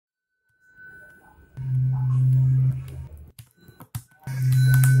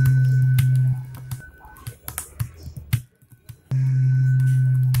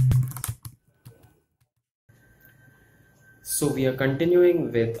So we are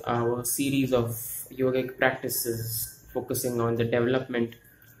continuing with our series of yogic practices focusing on the development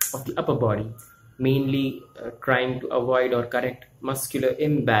of the upper body, mainly trying to avoid or correct muscular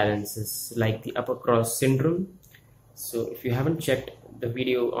imbalances like the upper cross syndrome. So if you haven't checked the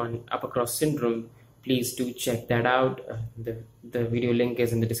video on upper cross syndrome, please do check that out. The video link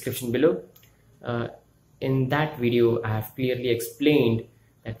is in the description below. Uh, in that video, I have clearly explained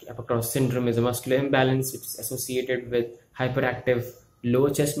that the upper cross syndrome is a muscular imbalance which is associated with hyperactive lower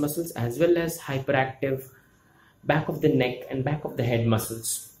chest muscles as well as hyperactive back of the neck and back of the head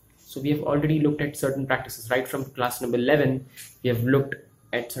muscles. So we have already looked at certain practices right from class number 11. We have looked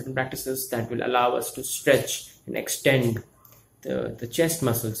at certain practices that will allow us to stretch and extend the chest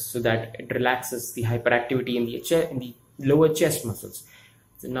muscles so that it relaxes the hyperactivity in the lower chest muscles.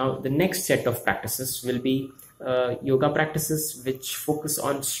 So now the next set of practices will be yoga practices which focus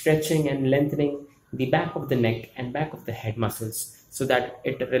on stretching and lengthening the back of the neck and back of the head muscles so that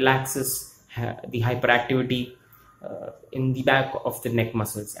it relaxes the hyperactivity in the back of the neck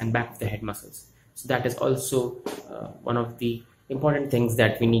muscles and back of the head muscles. So that is also one of the important things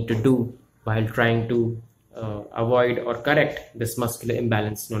that we need to do while trying to avoid or correct this muscular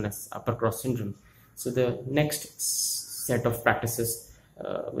imbalance known as upper cross syndrome. So the next set of practices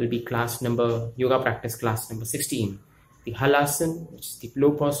will be yoga practice class number 16, the halasana, which is the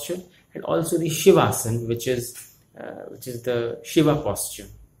plough posture, and also the shivasana, which is the Shiva posture.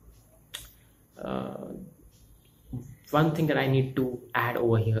 One thing that I need to add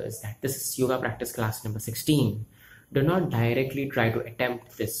over here is that this is yoga practice class number 16. Do not directly try to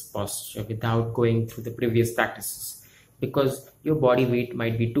attempt this posture without going through the previous practices because your body weight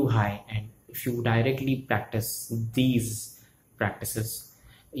might be too high, and if you directly practice these practices,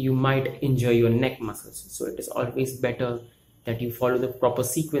 you might injure your neck muscles. So it is always better that you follow the proper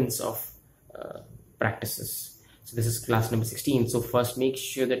sequence of practices. So this is class number 16. So first make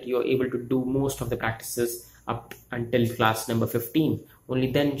sure that you're able to do most of the practices up until class number 15.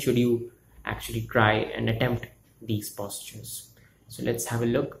 Only then should you actually try and attempt these postures. So let's have a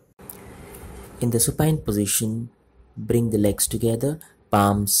look. In the supine position, bring the legs together,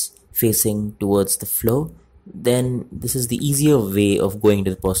 palms facing towards the floor. Then this is the easier way of going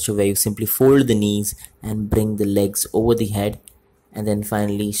into the posture where you simply fold the knees and bring the legs over the head, and then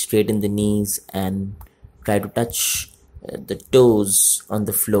finally straighten the knees and try to touch the toes on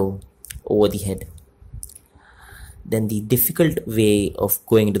the floor over the head. Then the difficult way of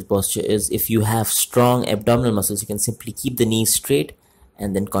going into the posture is if you have strong abdominal muscles, you can simply keep the knees straight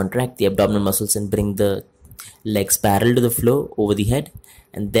and then contract the abdominal muscles and bring the legs parallel to the floor over the head,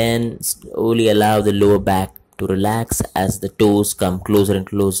 and then slowly allow the lower back to relax as the toes come closer and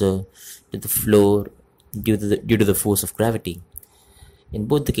closer to the floor due to the force of gravity. In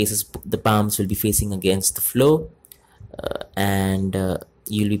both the cases, the palms will be facing against the floor and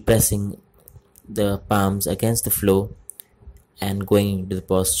you'll be pressing the palms against the floor and going into the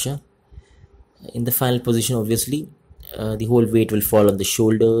posture. In the final position, obviously, the whole weight will fall on the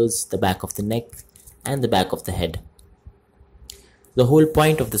shoulders, the back of the neck, and the back of the head. The whole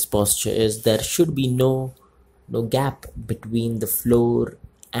point of this posture is there should be no gap between the floor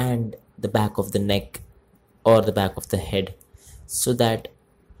and the back of the neck or the back of the head, so that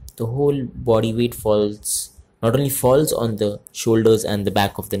the whole body weight not only falls on the shoulders and the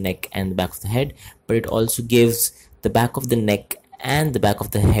back of the neck and the back of the head, but it also gives the back of the neck and the back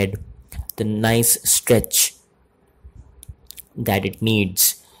of the head the nice stretch that it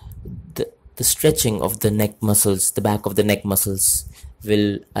needs. The stretching of the neck muscles, the back of the neck muscles,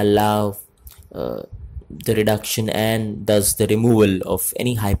 will allow the reduction and thus the removal of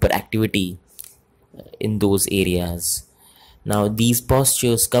any hyperactivity in those areas. Now these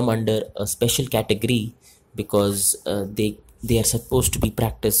postures come under a special category because they are supposed to be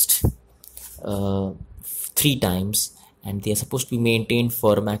practiced 3 times, and they are supposed to be maintained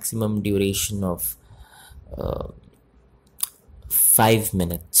for a maximum duration of 5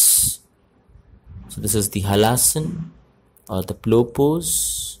 minutes. So this is the halasana or the plough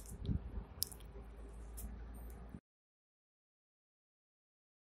pose.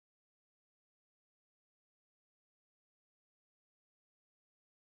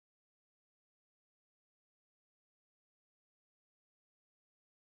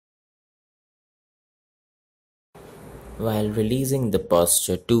 While releasing the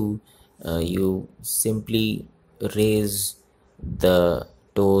posture too, you simply raise the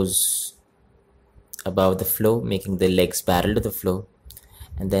toes above the floor, making the legs parallel to the floor,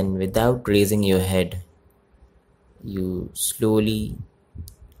 And then without raising your head, you slowly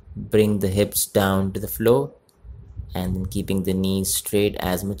bring the hips down to the floor, and then keeping the knees straight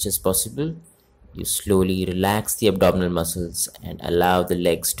as much as possible, you slowly relax the abdominal muscles and allow the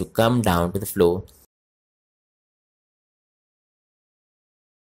legs to come down to the floor.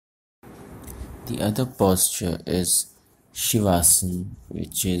 The other posture is shivasana,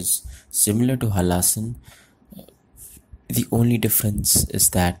 which is similar to halasana. The only difference is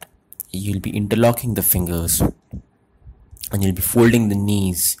that you'll be interlocking the fingers and you'll be folding the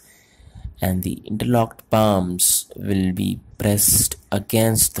knees, and the interlocked palms will be pressed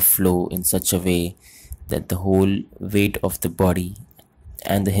against the floor in such a way that the whole weight of the body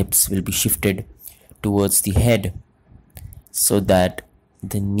and the hips will be shifted towards the head, so that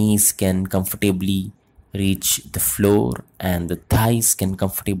the knees can comfortably reach the floor and the thighs can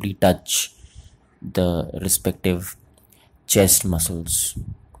comfortably touch the respective chest muscles.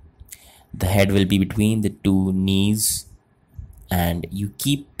 The head will be between the two knees, and you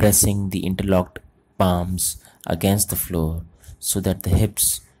keep pressing the interlocked palms against the floor so that the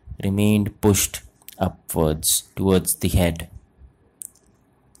hips remained pushed upwards towards the head.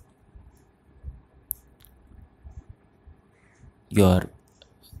 Your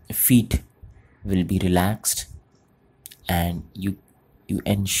feet will be relaxed, and you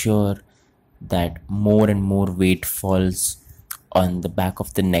ensure that more and more weight falls on the back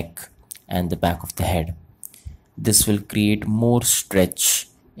of the neck and the back of the head. This will create more stretch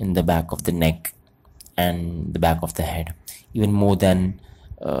in the back of the neck and the back of the head, even more than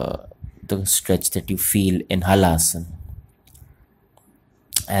the stretch that you feel in halasana.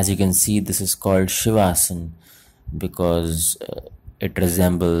 As you can see, this is called shivasana because it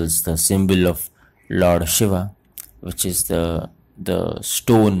resembles the symbol of Lord Shiva, which is the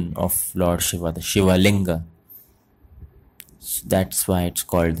stone of Lord Shiva, the Shiva Linga. So that's why it's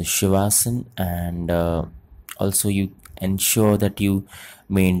called the shivasana. And also you ensure that you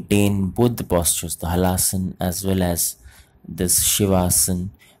maintain both the postures, the halasana as well as this shivasana,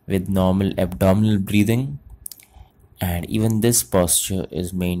 with normal abdominal breathing. And even this posture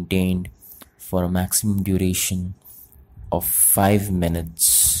is maintained for a maximum duration of 5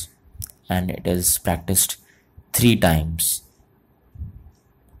 minutes, and it is practiced 3 times.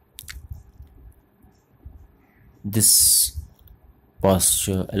 This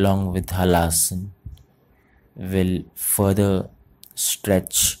posture along with halasana will further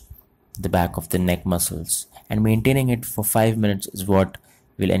stretch the back of the neck muscles, and maintaining it for 5 minutes is what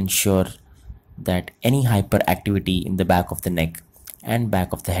will ensure that any hyperactivity in the back of the neck and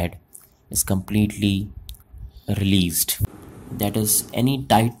back of the head is completely released. That is, any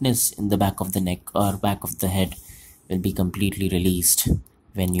tightness in the back of the neck or back of the head will be completely released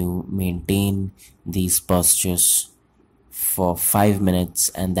when you maintain these postures for 5 minutes,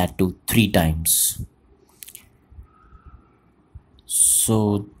 and that too 3 times.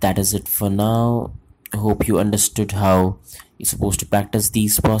 So that is it for now. I hope you understood how you're supposed to practice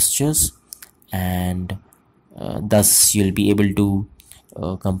these postures, and thus you'll be able to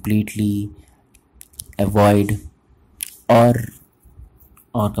completely avoid or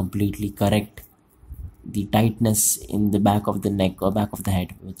completely correct the tightness in the back of the neck or back of the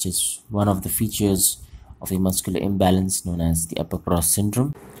head, which is one of the features of a muscular imbalance known as the upper cross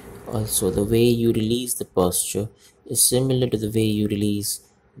syndrome. Also, the way you release the posture is similar to the way you release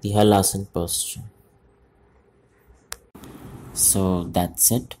the halasana posture. So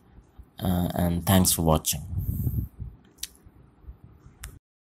that's it, and thanks for watching.